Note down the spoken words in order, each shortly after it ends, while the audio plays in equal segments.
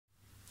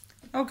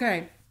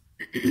Okay,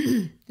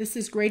 this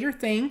is Greater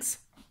Things,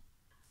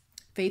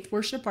 Faith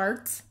Worship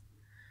Arts,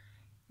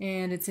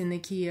 and it's in the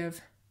key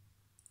of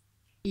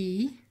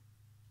E.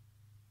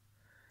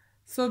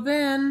 So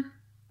then,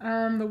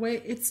 the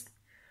way it's,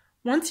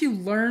 once you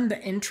learn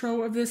the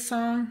intro of this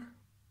song,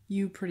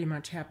 you pretty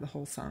much have the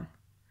whole song.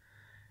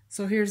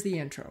 So here's the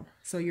intro.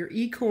 So your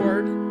E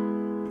chord,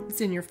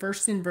 it's in your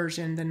first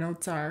inversion. The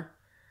notes are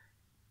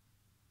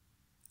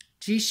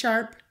G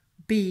sharp,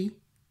 B,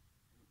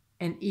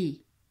 and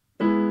E.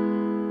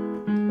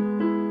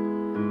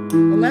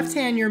 The left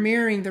hand, you're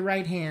mirroring the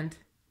right hand,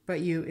 but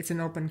it's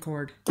an open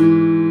chord.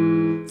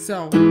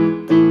 So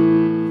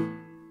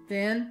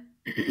then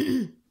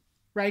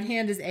right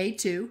hand is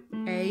A2,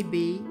 A,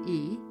 B,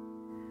 E.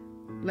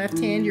 Left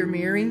hand, you're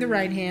mirroring the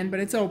right hand, but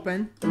it's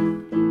open.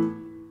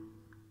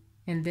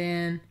 And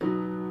then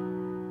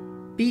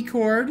B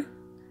chord,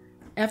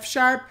 F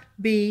sharp,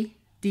 B,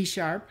 D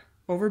sharp,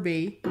 over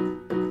B.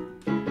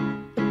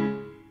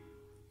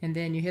 And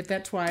then you hit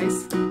that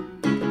twice.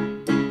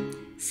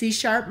 C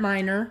sharp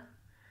minor,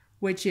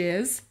 which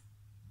is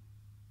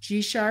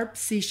G sharp,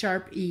 C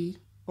sharp, E,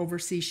 over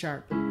C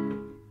sharp.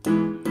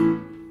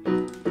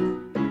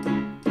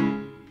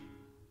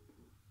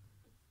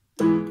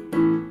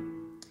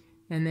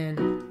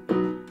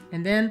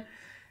 And then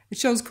it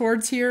shows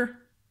chords here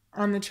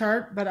on the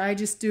chart, but I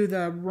just do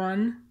the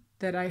run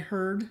that I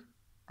heard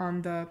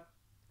on the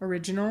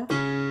original.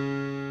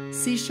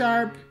 C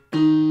sharp,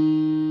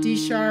 D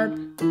sharp,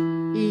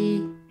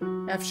 E,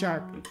 F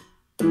sharp.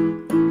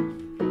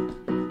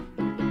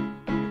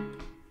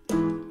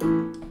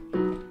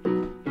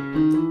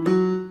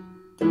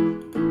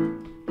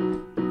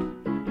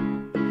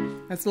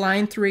 That's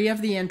line 3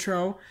 of the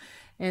intro.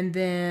 And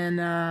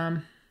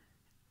then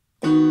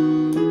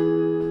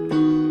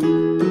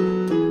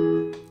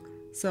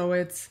so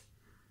it's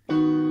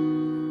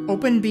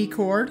open B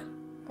chord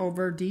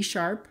over D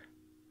sharp,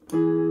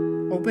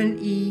 open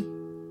E.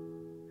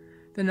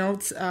 The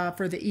notes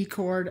for the E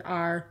chord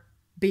are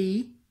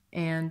B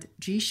and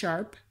G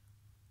sharp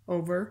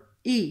over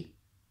E.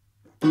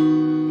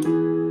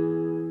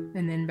 And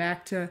then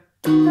back to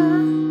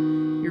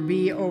your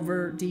B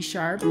over D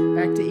sharp,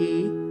 back to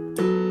E.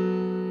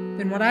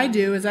 Then what I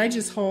do is I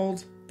just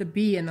hold the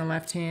B in the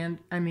left hand,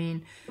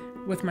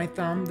 with my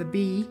thumb, the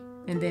B,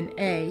 and then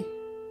A.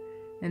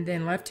 And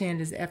then left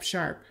hand is F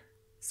sharp.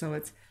 So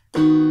it's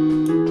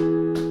 2,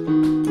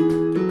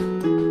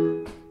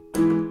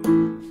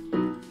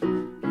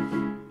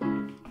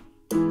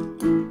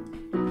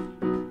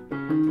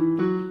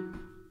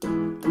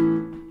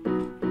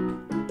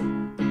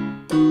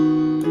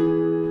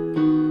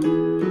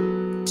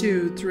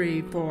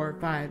 3, 4,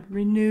 5.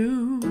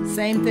 Renew.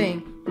 Same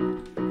thing.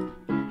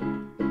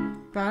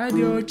 By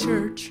your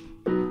church.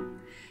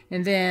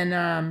 And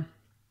then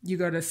you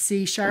go to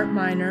C sharp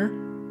minor,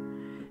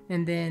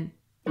 and then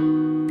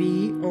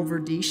B over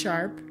D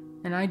sharp,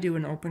 and I do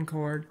an open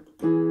chord,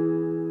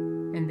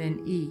 and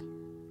then E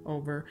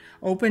over,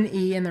 open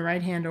E in the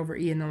right hand over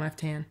E in the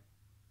left hand.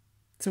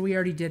 So we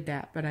already did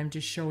that, but I'm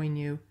just showing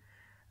you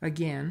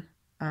again.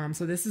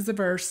 So this is the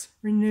verse.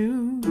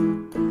 Renew,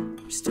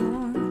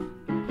 restore,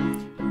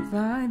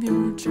 revive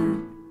your church.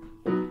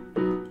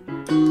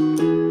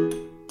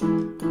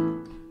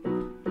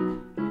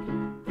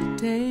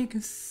 Take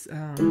us.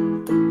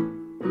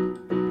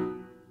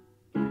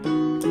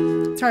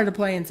 It's hard to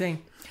play and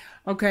sing.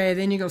 Okay,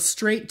 then you go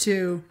straight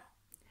to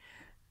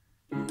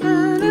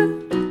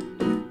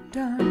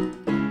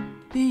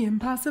the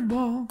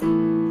impossible.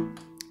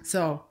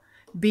 So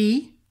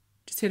B,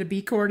 just hit a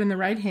B chord in the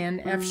right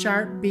hand, F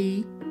sharp,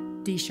 B,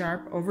 D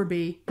sharp over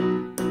B.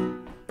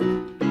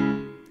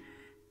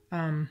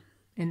 And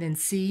then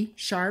C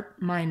sharp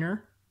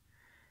minor.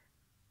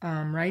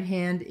 Right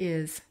hand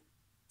is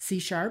C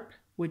sharp,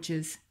 which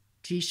is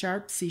G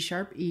sharp, C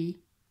sharp,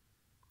 E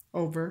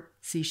over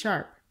C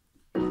sharp.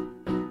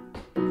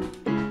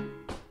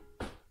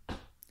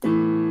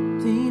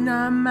 Seen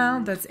a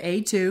mount, that's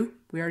A2.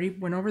 We already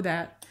went over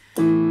that.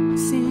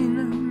 Seen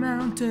the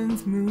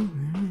mountains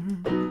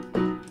moving,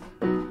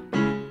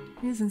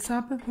 is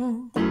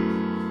unstoppable.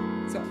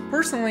 So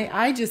personally,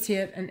 I just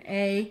hit an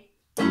A.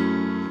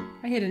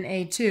 I hit an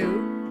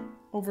A2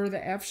 over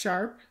the F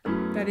sharp.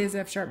 That is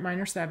F sharp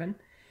minor 7.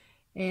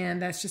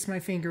 And that's just my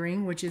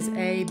fingering, which is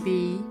A,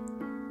 B,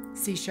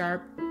 C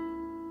sharp,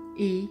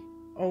 E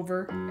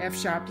over F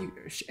sharp.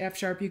 F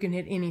sharp, you can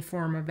hit any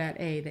form of that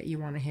A that you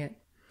want to hit.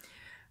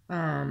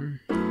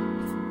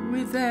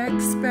 With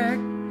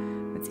expect,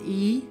 that's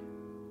E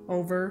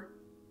over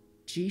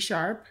G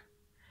sharp.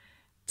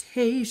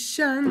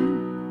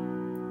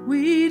 Tation,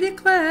 we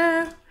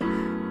declare.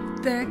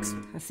 Let's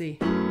see.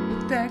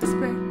 With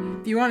expect.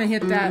 If you want to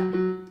hit that.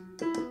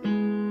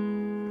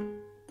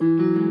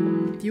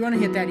 If you want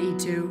to hit that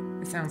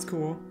E2, it sounds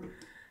cool.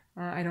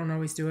 I don't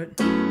always do it.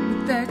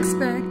 With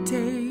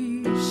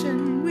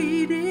expectation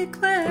we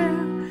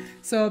declare.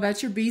 So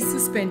that's your B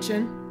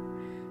suspension.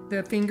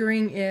 The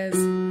fingering is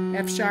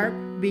F sharp,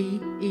 B,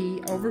 E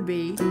over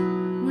B.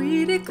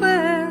 We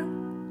declare.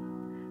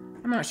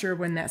 I'm not sure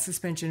when that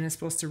suspension is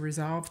supposed to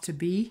resolve to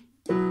B.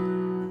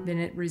 Then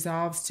it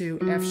resolves to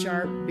F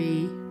sharp,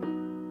 B,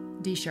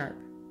 D sharp.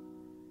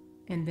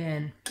 And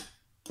then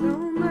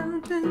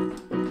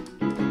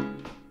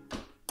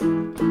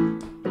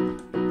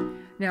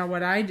now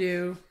what I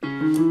do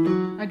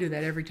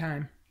that every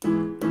time.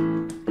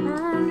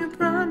 On your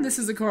prom. This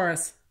is the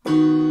chorus.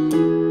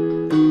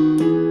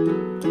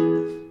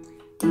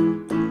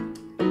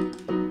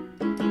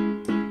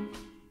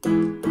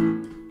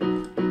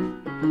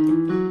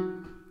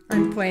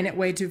 I'm playing it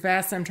way too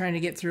fast. I'm trying to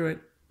get through it.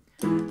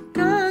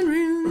 God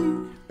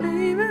really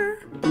favor.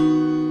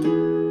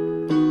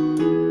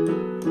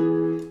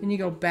 And you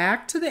go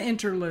back to the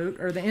interlude,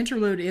 or the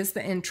interlude is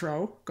the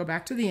intro. Go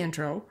back to the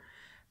intro,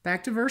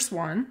 back to verse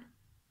 1.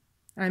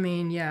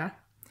 Yeah.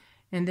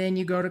 And then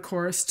you go to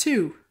chorus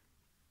 2.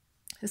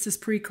 This is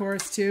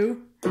pre-chorus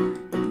 2.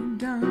 You've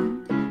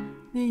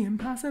done the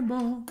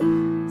impossible.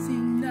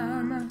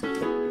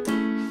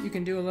 You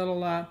can do a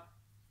little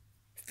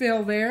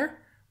fill there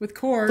with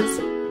chords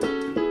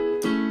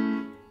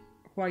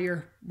while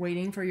you're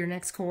waiting for your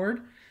next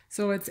chord.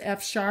 So it's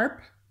F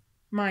sharp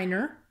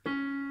minor,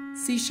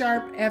 C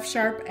sharp, F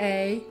sharp,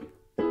 A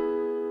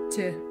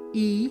to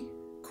E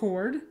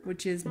chord,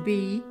 which is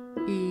B,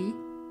 E,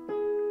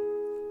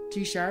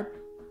 G sharp,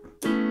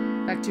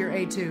 back to your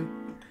A2.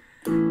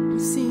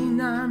 We've seen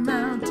our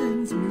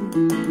mountains move.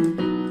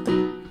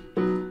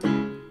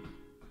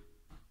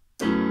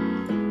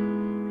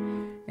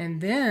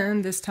 And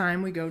then this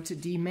time we go to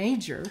D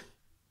major.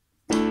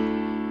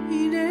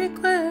 We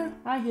declare.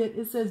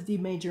 It says D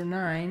major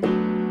 9.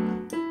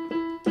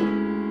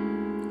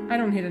 I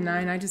don't hit a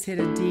 9, I just hit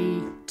a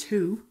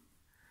D2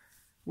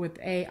 with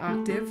A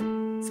octave.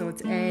 So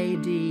it's A,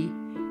 D,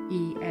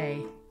 E,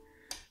 A.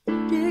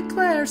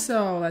 Declare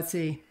so. Let's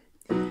see.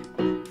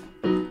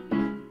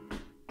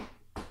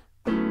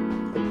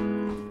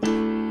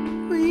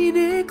 We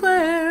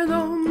declare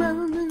the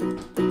mountain.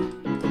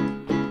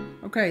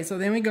 Okay, so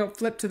then we go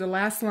flip to the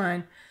last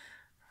line.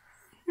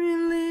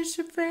 Release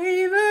your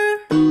favor.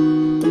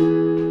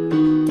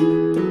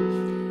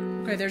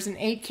 Okay, there's an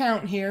 8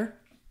 count here.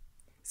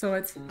 So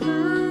it's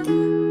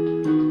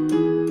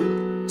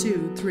 1,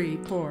 2, 3,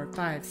 4,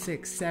 5,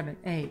 6, 7,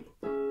 8.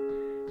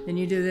 Then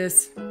you do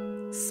this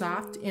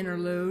soft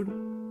interlude.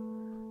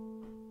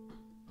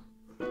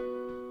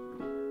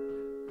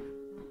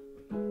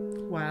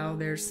 While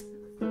there's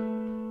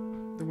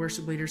the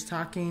worship leaders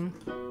talking.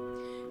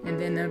 And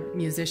then the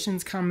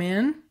musicians come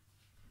in.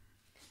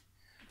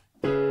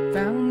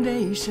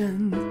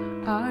 Foundations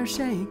are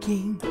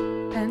shaking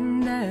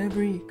and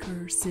every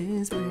curse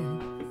is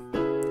breaking.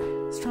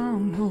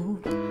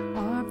 Strongholds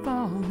are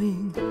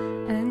falling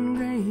and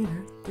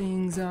greater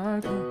things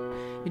are coming.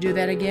 You do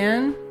that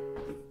again.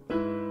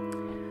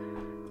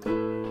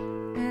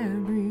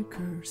 Every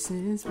curse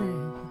is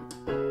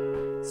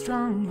breaking.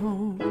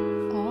 Strongholds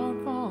are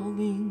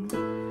falling.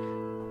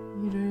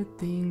 Greater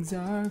things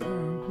are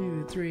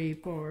coming. 2, 3,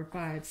 4,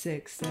 5,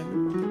 6,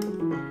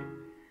 7.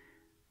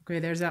 Okay,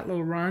 there's that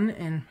little run,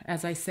 and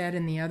as I said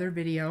in the other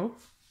video,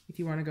 if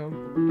you want to go,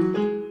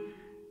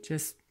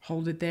 just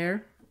hold it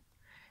there,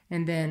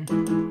 and then,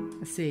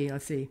 let's see.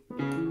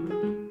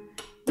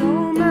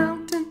 No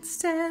mountains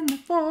stand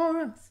before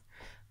us,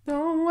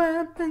 no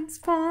weapons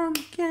formed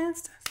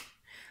against us,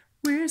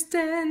 we're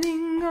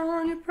standing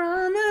on your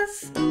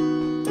promise.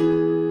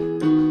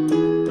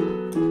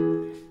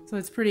 So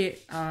it's pretty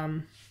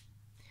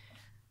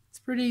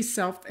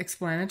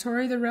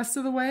self-explanatory the rest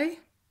of the way.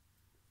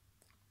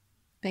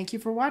 Thank you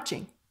for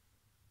watching.